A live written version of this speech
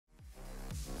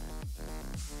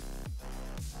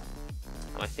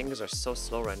My fingers are so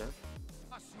slow right now.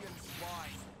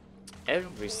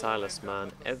 Every Silas,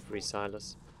 man. Every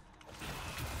Silas.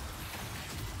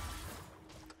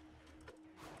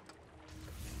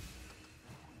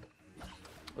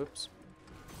 Oops.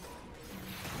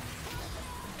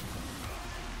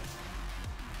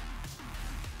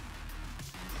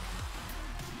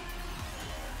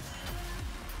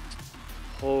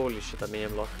 Holy shit, that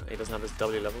minion block. He doesn't have his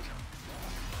W leveled.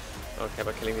 Okay,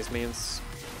 by killing these minions.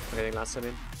 I'm getting last time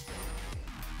in.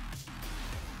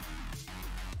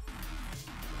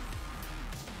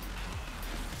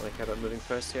 I care about moving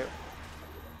first here.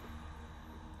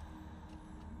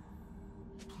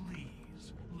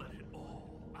 Please let it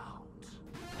all out.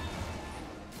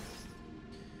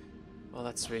 Oh,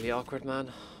 that's really awkward, man.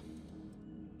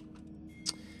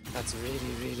 That's really,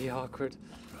 really awkward.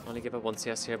 I only give up one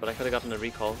CS here, but I could have gotten a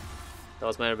recall. That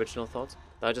was my original thought.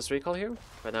 Did I just recall here?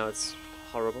 Right now it's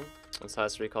horrible. On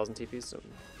size recalls and TPs, so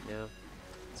yeah,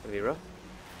 it's gonna be rough.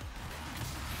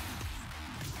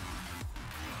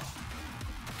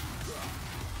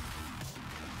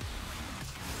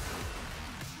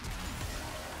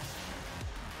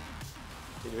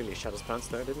 He really shot his pants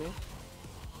there, didn't he?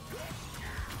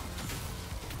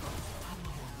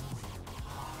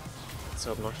 It's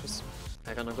so obnoxious.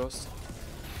 I got no ghost.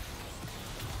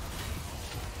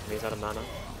 He's out of mana.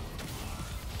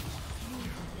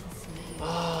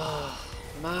 Ah,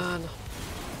 oh, man.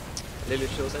 Lily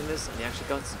shows in this and he actually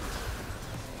got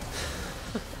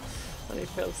and he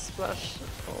failed splash.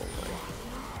 Oh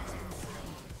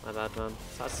my bad, man.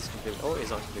 Fast is complete. Oh, he's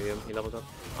not completely he leveled up.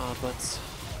 Ah, but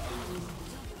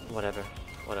whatever.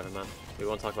 Whatever, man. We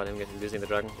won't talk about him losing the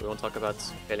dragon. We won't talk about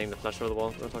failing the flash over the wall.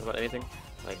 We won't talk about anything.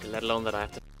 Like, let alone that I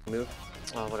have to move.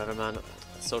 Oh, whatever, man.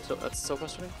 That's so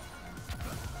frustrating.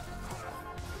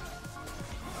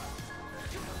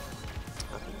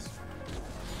 Happens.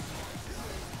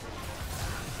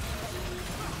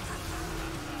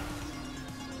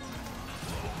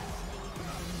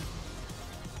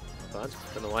 Bad.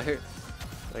 Don't know why. I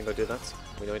didn't go do that.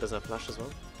 We know he doesn't have flash as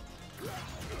well.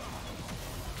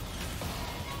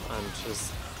 And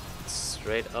just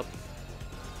straight up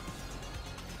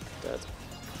dead.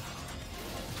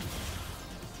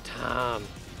 Damn.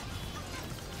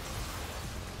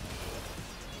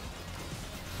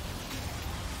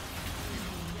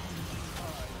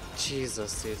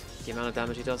 Jesus, dude. The amount of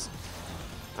damage he does.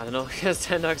 I don't know, he has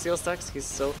 10 Axial stacks. He's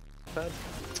so bad.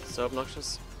 So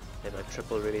obnoxious. They have like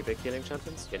triple really big healing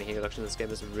champions. Getting healing reduction in this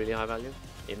game is really high value.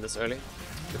 Even this early.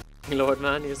 The Lord,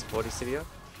 man, he has 40 CDR.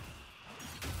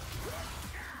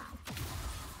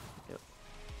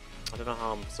 I don't know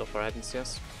how I'm so far ahead in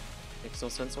CS. Makes no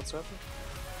sense whatsoever.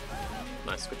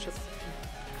 Nice, good shit.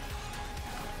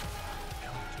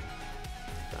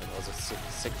 That was a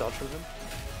sick dodge from him.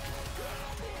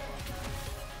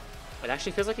 It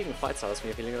actually feels like you can fight Silas when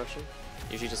you have healing reduction.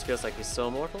 Usually just feels like he's so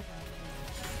immortal.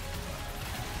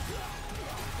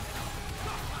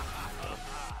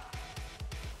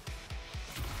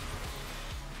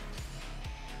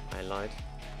 I lied.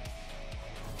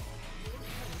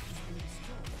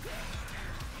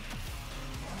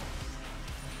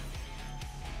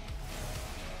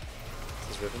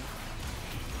 Riven.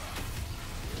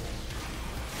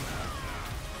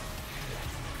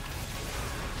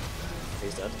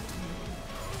 He's dead.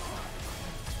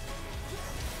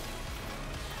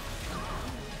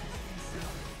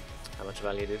 How much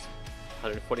value, dude?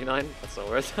 149? That's not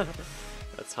worth.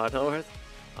 That's hard not worth.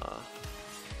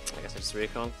 I guess I just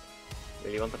recall.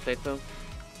 Really want the plate though.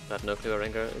 I have no clue where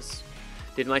Rengar is.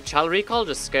 Did my Chal recall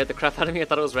just scared the crap out of me? I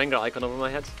thought it was Rengar icon over my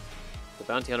head. The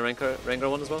bounty on a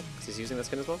Rengar one as well, because he's using that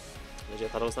skin as well. Legit, I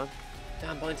thought it was that.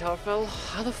 Damn, bottom tower fell.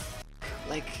 How the f***?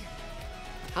 Like,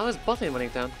 how is bot lane running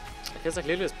down? It feels like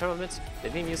Lulu is perma mid. They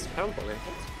didn't even use the perma bot lane.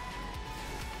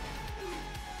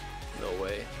 No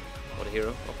way. What a hero.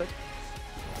 Up it.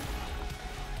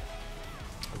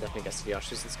 I'll definitely guess the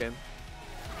Ashes this game.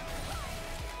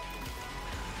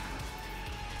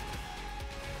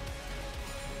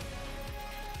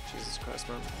 Jesus Christ,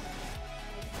 man.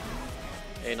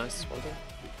 Hey, nice, well done.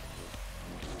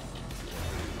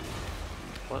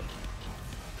 What?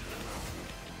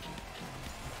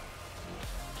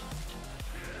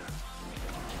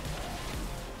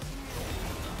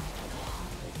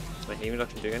 Is my healing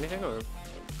reduction doing anything, or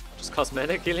just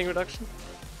cosmetic healing reduction?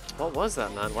 What was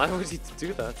that, man? Why would he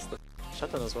do that? The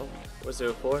shutdown as well.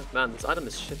 404. Man, this item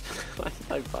is shit. Why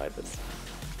did I buy this?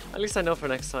 At least I know for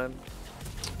next time.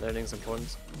 Learning's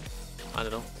important. I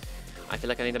don't know. I feel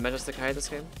like I need a measures to carry this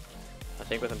game. I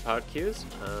think with empowered Qs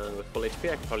and with full HP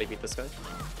I can probably beat this guy.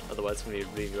 Otherwise it's going to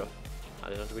be really rough. I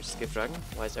don't know, do we just skip Dragon?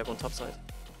 Why is everyone topside?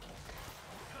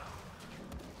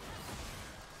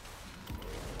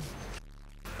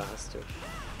 Bastard.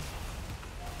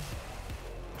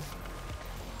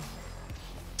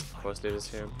 Of course, Lulu's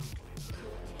here.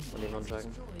 Only one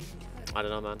dragon. I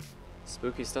don't know, man.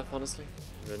 Spooky stuff, honestly.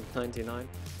 199.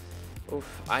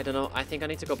 Oof, I don't know. I think I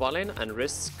need to go bot lane and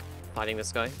risk fighting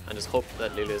this guy and just hope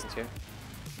that Lulu isn't here.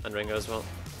 And Ringo as well.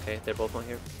 Okay, they're both not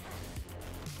here.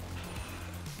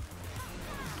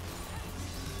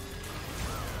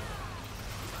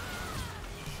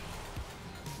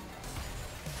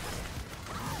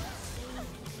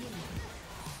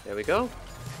 There we go.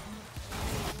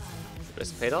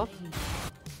 Risk paid off.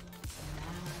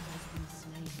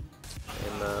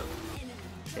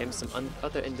 Shame some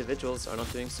other individuals are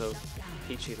not doing so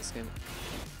peachy this game.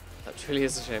 That truly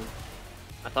is a shame.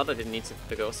 I thought I didn't need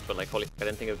the ghost, but like holy fuck, I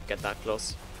didn't think it would get that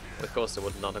close. With ghost it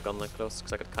would not have gone that close,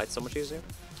 because I could kite so much easier.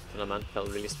 I don't know, man, felt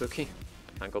really spooky.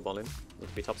 I can't go ball in. Need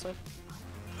to be topside.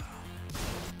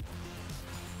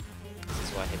 This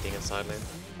is why I hate being in side lane.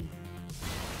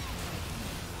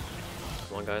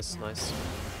 Come on guys, nice.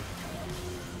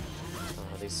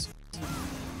 These...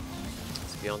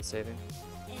 It's beyond saving.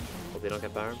 Hope they don't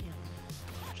get Baron.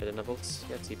 Should I didn't have ults?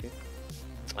 Yeah, TP.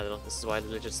 I don't know, this is why the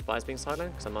legit spy is being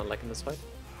sidelined, because I'm not liking this fight.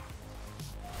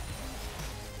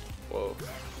 Whoa.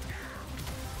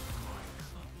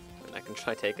 I mean, I can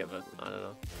try take it, but I don't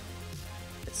know.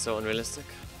 It's so unrealistic.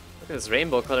 Look at this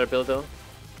rainbow color build though.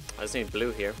 I just need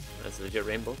blue here. That's a legit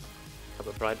rainbow. Have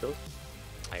a pride build.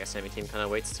 I guess enemy team kind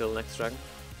of waits till next dragon.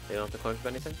 They don't have to counter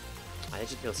anything. I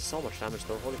actually deal so much damage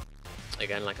though, holy.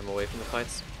 Again, like I'm away from the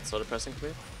fights. It's so depressing for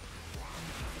me.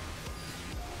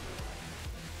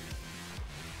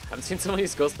 Haven't seen someone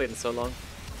use Ghostblade in so long.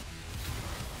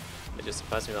 It just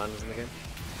surprised me that I was in the game.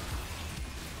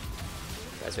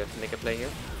 Guys, we have to make a play here.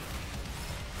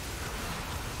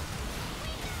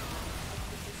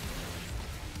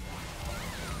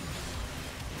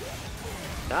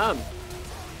 Damn!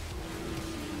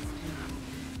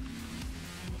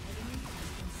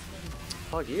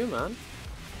 Fuck you, man.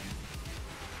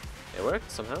 It worked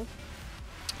somehow.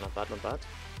 Not bad, not bad.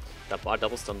 That bar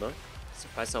double stun though.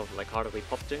 Surprised how like harder we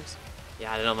pop things.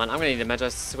 Yeah, I don't know, man. I'm gonna need a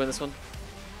Magi's to win this one.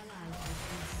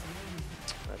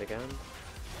 Right again.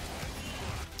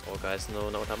 Oh, guys, no,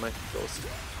 not without my ghost.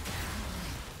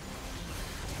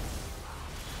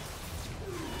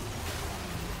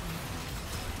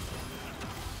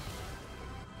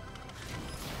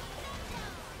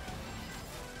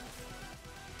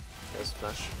 There's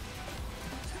flash.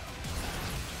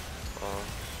 Oh.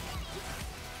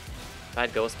 If I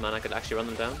had ghost, man, I could actually run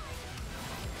them down.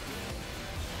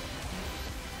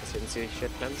 Guess you didn't see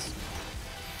shit cleanse.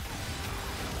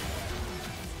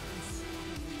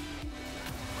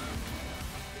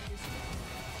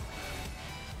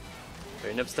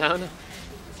 Three nips down.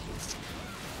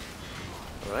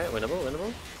 Alright, winnable,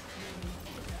 winnable.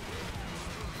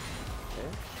 Okay.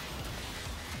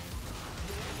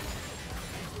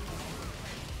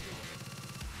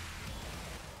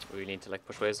 We need to like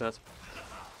push waves that.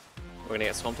 We're gonna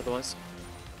get swamped otherwise.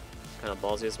 Kind of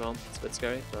ballsy as well. It's a bit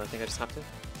scary, but I think I just have to.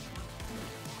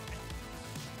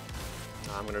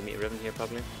 I'm gonna meet Riven here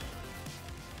probably.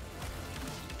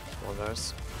 One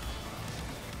verse.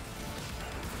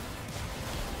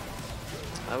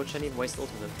 Why would Shen even waste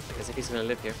ultimate? Like as if he's gonna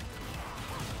live here.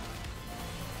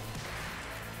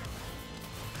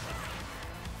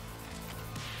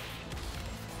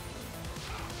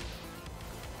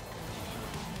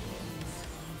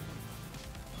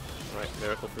 Alright,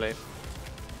 miracle play.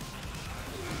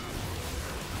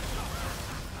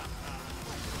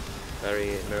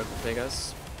 Very miracle play,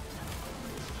 guys.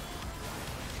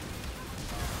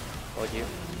 Oh, you.